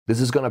This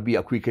is going to be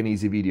a quick and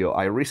easy video.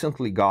 I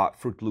recently got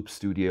Fruit Loop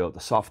Studio, the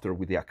software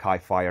with the Akai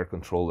Fire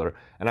controller,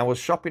 and I was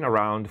shopping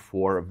around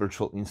for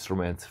virtual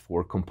instruments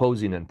for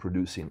composing and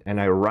producing, and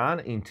I ran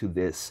into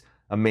this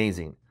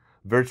amazing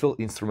virtual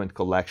instrument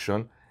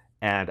collection,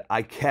 and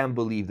I can't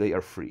believe they are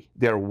free.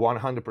 They're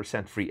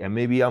 100% free, and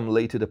maybe I'm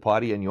late to the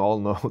party and you all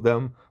know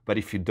them, but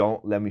if you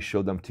don't, let me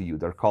show them to you.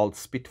 They're called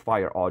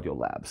Spitfire Audio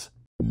Labs.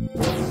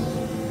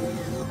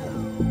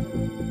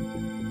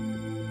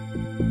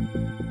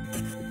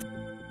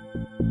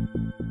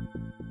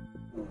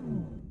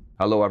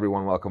 Hello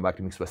everyone, welcome back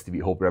to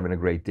MixbusTv. Hope you're having a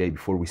great day.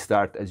 Before we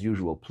start, as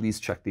usual, please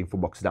check the info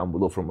box down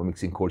below for my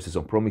mixing courses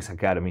on ProMix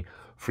Academy,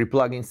 free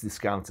plugins,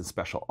 discounts, and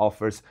special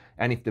offers.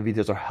 And if the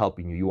videos are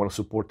helping you, you want to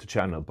support the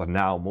channel, but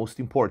now, most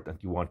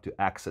important, you want to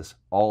access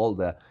all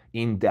the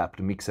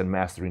in-depth mix and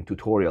mastering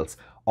tutorials,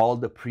 all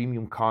the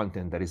premium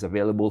content that is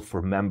available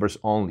for members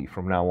only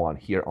from now on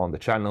here on the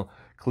channel,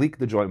 click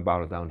the join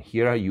button down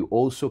here. You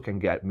also can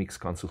get mix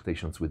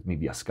consultations with me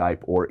via Skype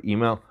or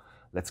email.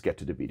 Let's get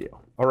to the video.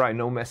 All right,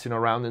 no messing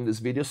around in this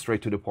video,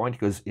 straight to the point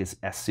because it's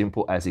as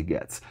simple as it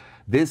gets.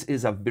 This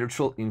is a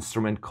virtual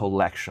instrument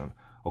collection,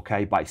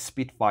 okay, by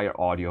Spitfire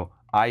Audio.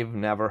 I've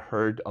never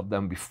heard of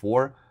them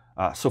before.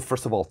 So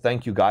first of all,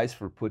 thank you guys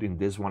for putting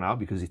this one out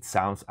because it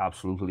sounds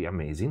absolutely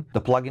amazing. The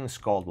plugin is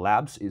called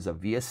Labs, is a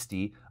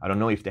VST. I don't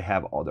know if they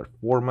have other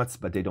formats,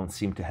 but they don't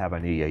seem to have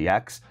an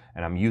AAX.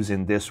 And I'm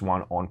using this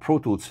one on Pro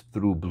Tools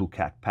through Blue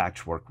Cat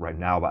Patchwork right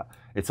now, but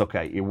it's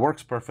okay. It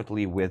works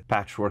perfectly with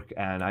Patchwork,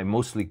 and I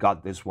mostly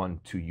got this one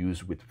to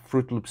use with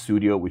Fruit Loop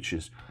Studio, which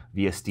is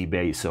VST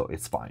based, so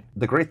it's fine.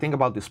 The great thing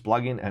about this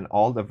plugin and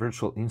all the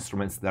virtual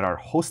instruments that are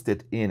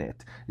hosted in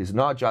it is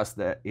not just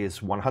that it's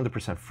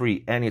 100%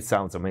 free and it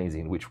sounds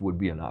amazing, which would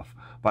be enough,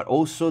 but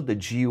also the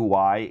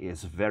GUI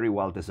is very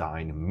well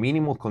designed,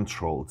 minimal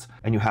controls,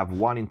 and you have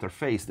one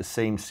interface, the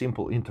same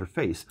simple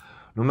interface,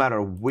 no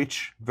matter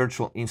which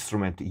virtual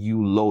instrument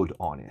you load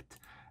on it.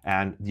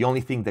 And the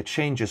only thing that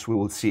changes, we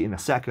will see in a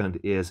second,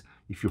 is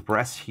if you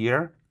press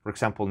here, for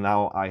example,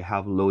 now I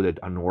have loaded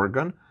an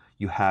organ,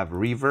 you have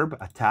reverb,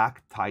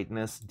 attack,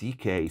 tightness,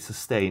 decay,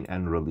 sustain,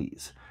 and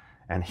release.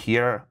 And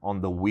here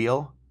on the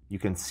wheel, you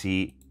can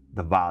see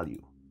the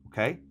value,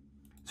 okay?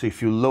 So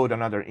if you load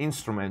another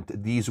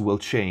instrument, these will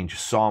change.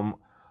 Some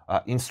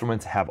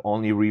instruments have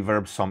only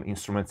reverb, some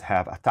instruments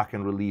have attack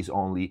and release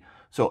only.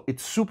 So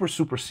it's super,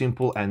 super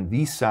simple, and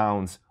these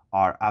sounds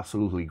are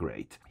absolutely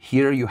great.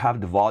 Here you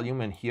have the volume,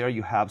 and here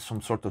you have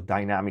some sort of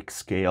dynamic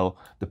scale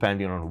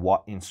depending on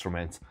what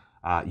instrument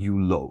you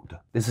load.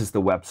 This is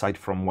the website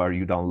from where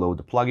you download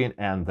the plugin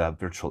and the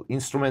virtual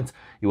instrument.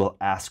 It will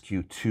ask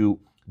you to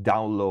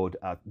download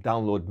a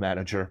download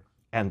manager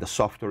and the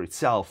software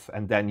itself,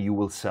 and then you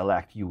will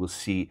select, you will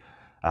see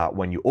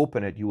when you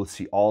open it, you will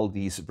see all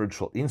these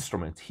virtual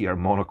instruments here,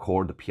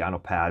 monochord, the piano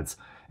pads,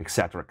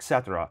 etc.,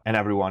 etc. And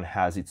everyone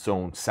has its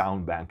own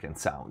sound bank and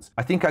sounds.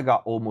 I think I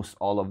got almost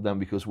all of them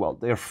because, well,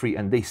 they're free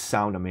and they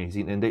sound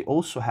amazing. And they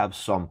also have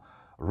some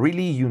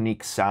really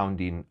unique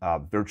sounding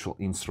virtual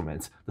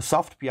instruments. The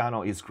soft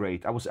piano is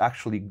great. I was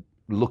actually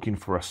looking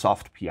for a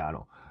soft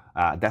piano.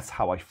 That's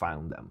how I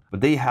found them.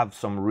 But they have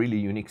some really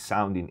unique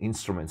sounding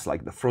instruments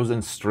like the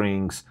frozen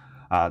strings,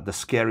 the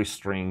scary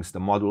strings, the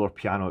modular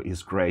piano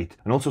is great,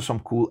 and also some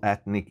cool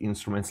ethnic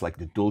instruments like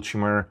the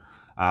dulcimer,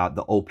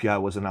 the opia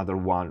was another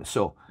one.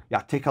 So yeah,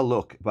 take a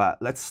look, but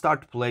let's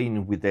start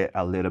playing with it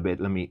a little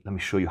bit. Let me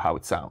show you how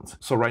it sounds.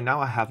 So right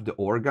now I have the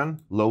organ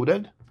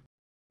loaded.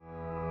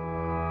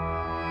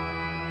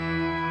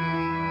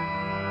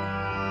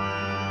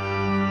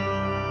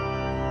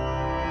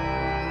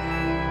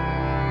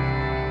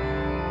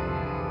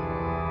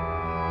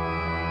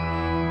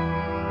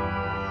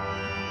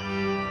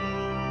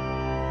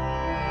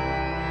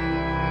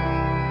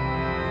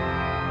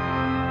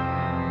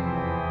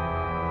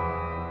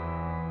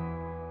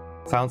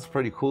 Sounds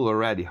pretty cool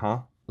already,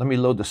 huh? Let me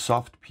load the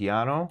soft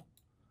piano,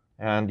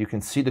 and you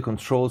can see the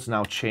controls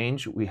now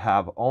change. We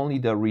have only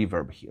the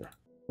reverb here.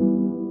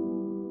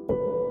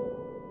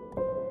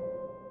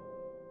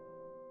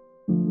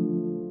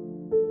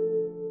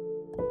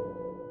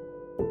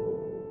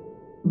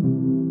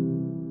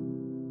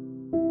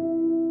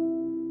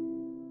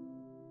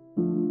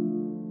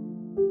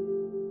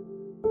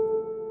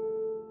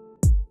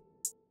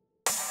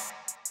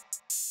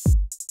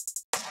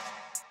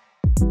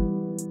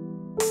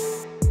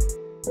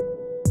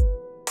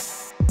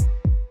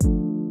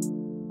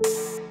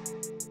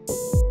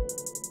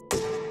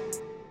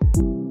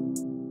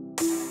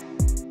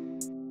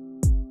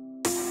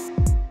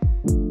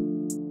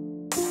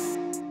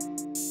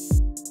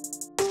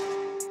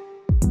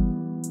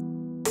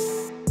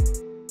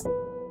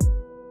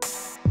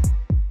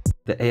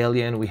 The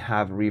Alien, we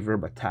have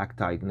reverb, attack,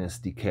 tightness,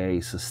 decay,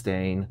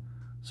 sustain.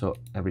 So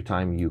every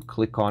time you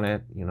click on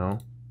it, you know,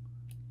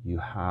 you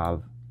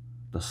have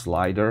the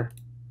slider.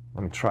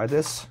 Let me try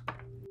this.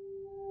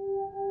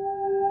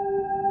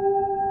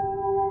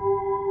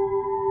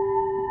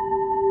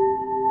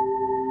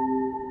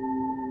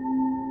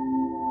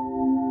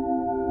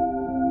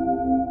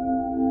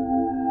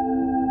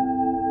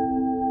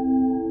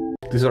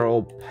 These are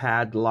all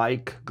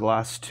pad-like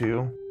glass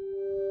too.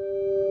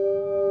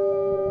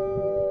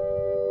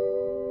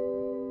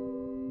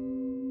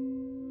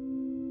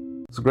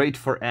 It's great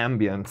for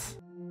ambience.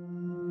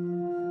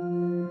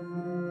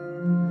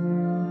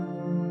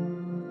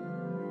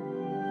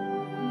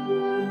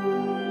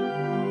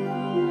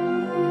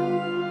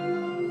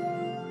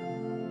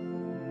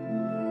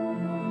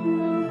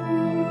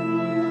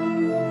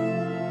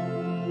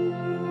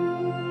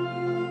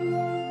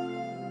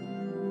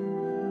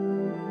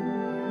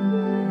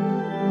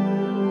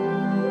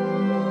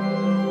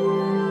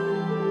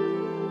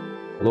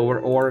 Lower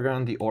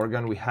organ, the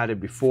organ we had it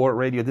before.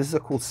 Radio, this is a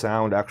cool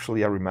sound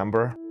actually, I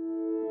remember.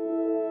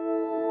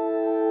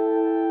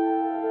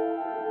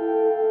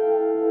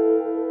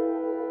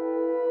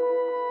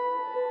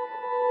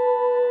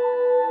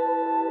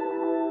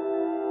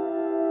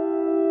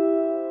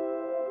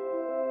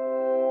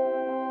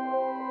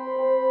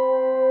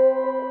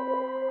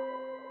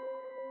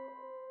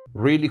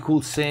 Really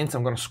cool synths.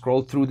 I'm gonna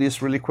scroll through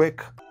this really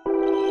quick.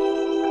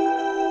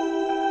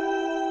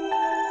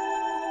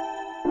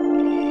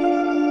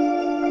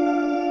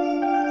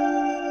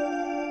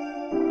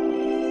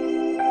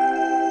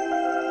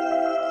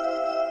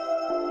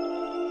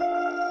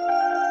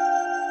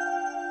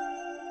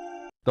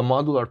 The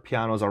modular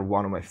pianos are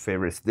one of my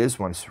favorites. This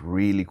one's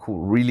really cool,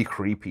 really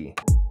creepy.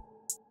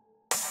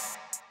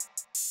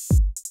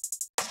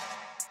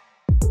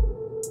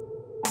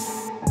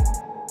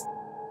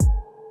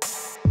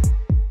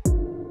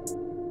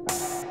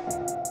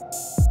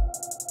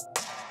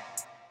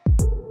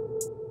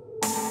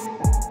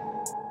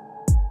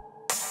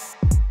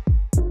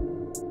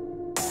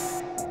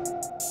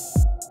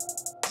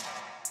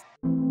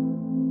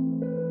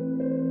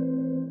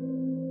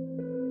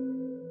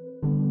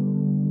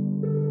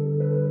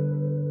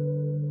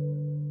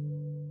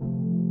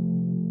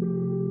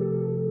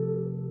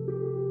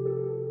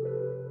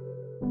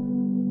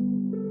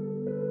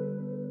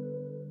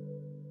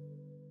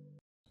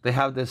 They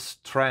have this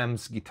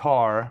Trams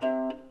guitar.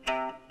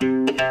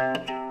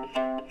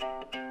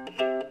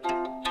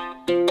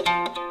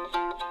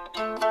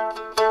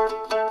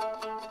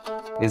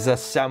 It's a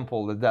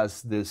sample that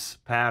does this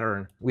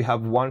pattern. We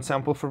have one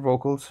sample for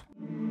vocals.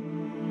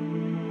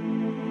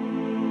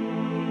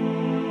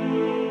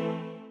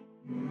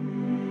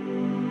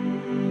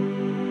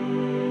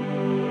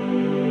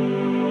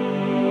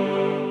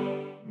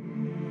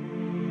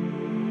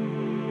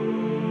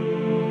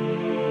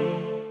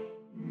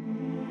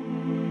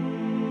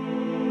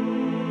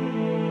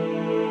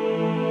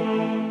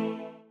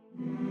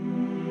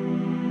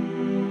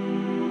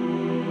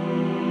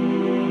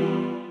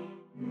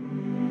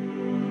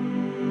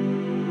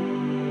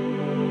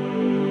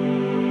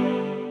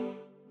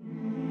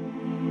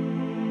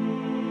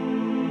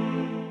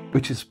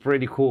 Which is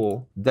pretty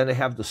cool. Then they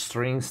have the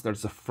strings.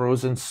 There's a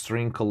frozen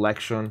string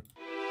collection.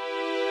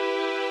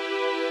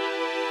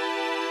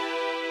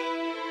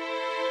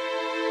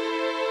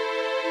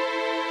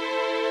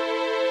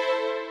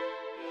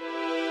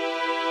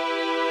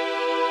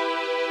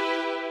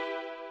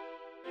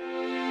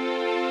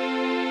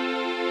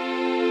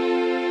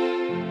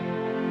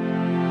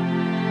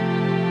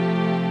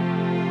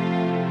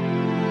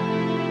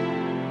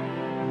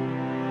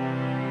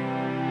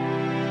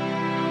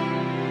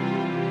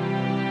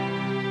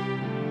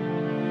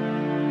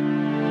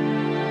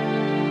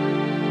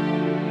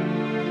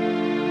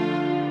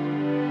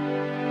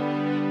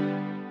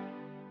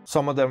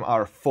 Some of them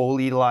are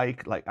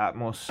Foley-like, like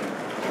Atmos.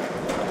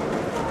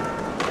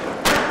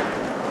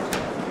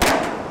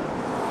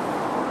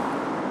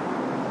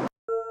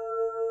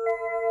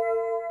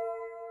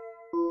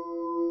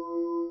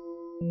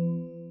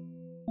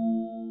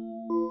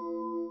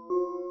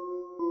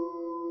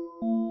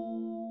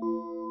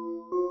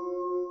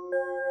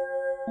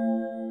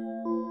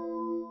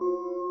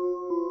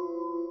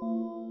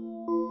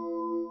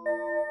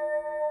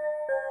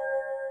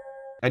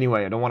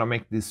 Anyway, I don't want to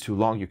make this too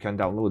long. You can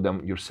download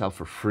them yourself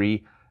for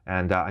free.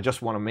 And I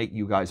just want to make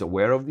you guys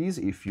aware of these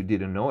if you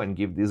didn't know, and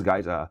give these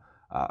guys a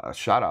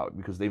shout out,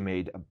 because they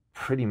made a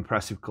pretty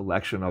impressive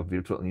collection of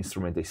virtual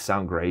instruments. They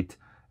sound great,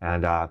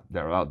 and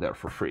they're out there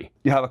for free.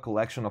 You have a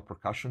collection of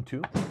percussion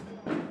too.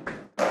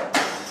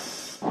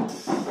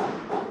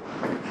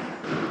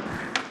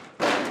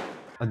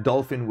 A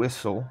dolphin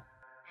whistle.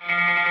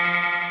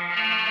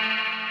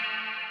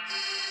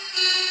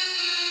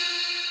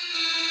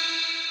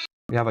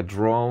 We have a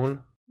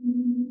drone.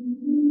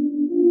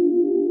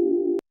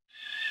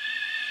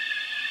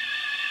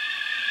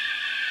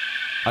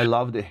 I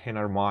love the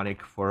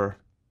enharmonic for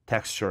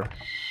texture.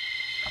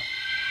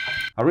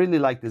 I really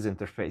like this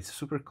interface,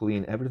 super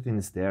clean, everything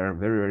is there,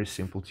 very, very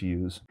simple to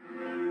use.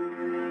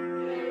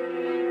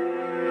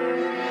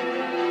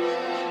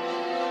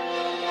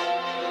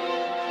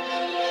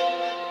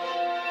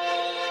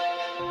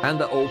 And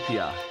the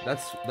Opia,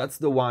 that's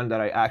the one that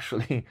I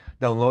actually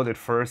downloaded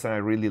first, and I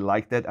really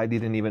liked it. I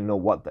didn't even know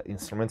what the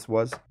instruments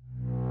was.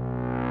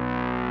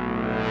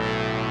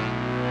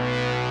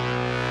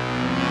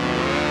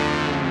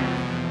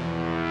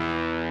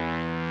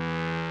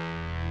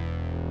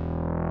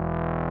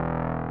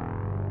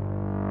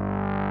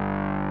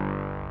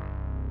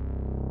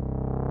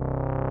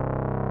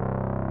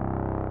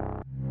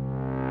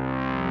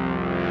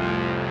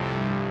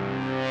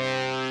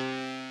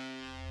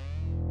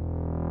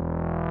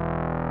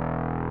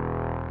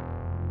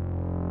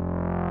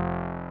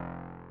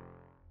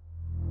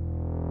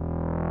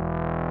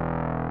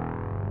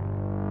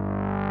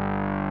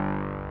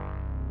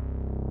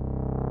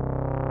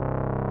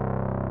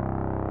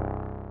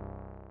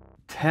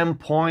 10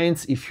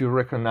 points if you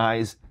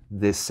recognize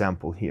this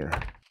sample here.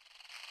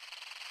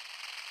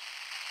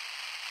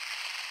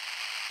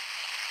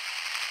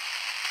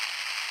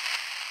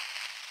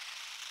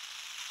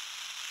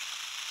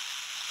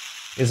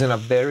 Isn't a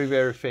very,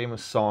 very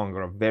famous song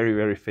or a very,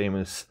 very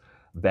famous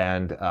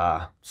band,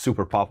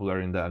 super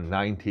popular in the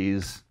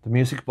 90s. The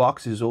music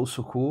box is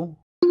also cool.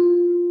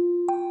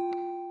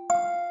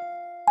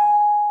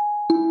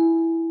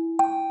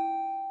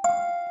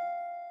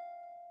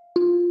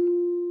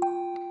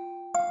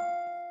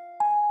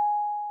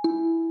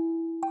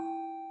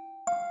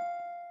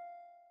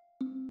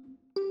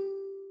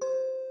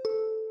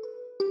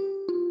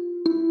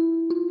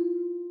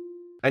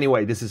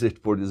 Anyway, this is it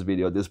for this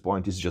video. At this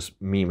point, it's just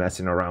me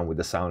messing around with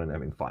the sound and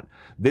having fun.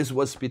 This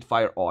was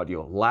Spitfire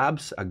Audio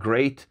Labs, a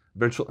great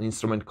virtual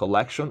instrument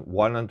collection,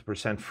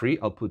 100% free.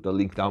 I'll put the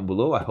link down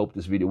below. I hope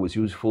this video was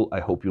useful.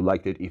 I hope you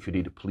liked it. If you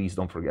did, please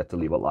don't forget to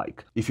leave a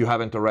like. If you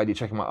haven't already,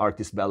 check my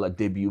Artist Bella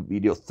debut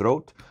video,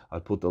 Throat.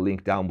 I'll put the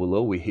link down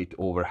below. We hit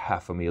over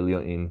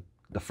 500,000 in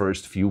the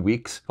first few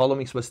weeks. Follow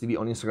MixbusTv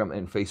on Instagram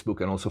and Facebook,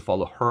 and also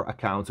follow her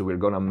account. So we're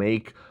gonna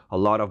make a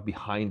lot of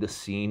behind the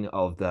scene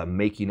of the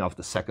making of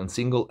the second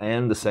single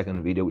and the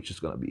second video, which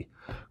is gonna be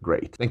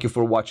great. Thank you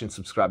for watching.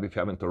 Subscribe if you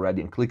haven't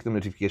already, and click the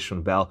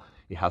notification bell.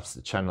 It helps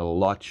the channel a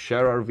lot.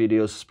 Share our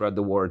videos, spread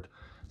the word.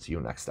 See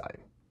you next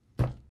time.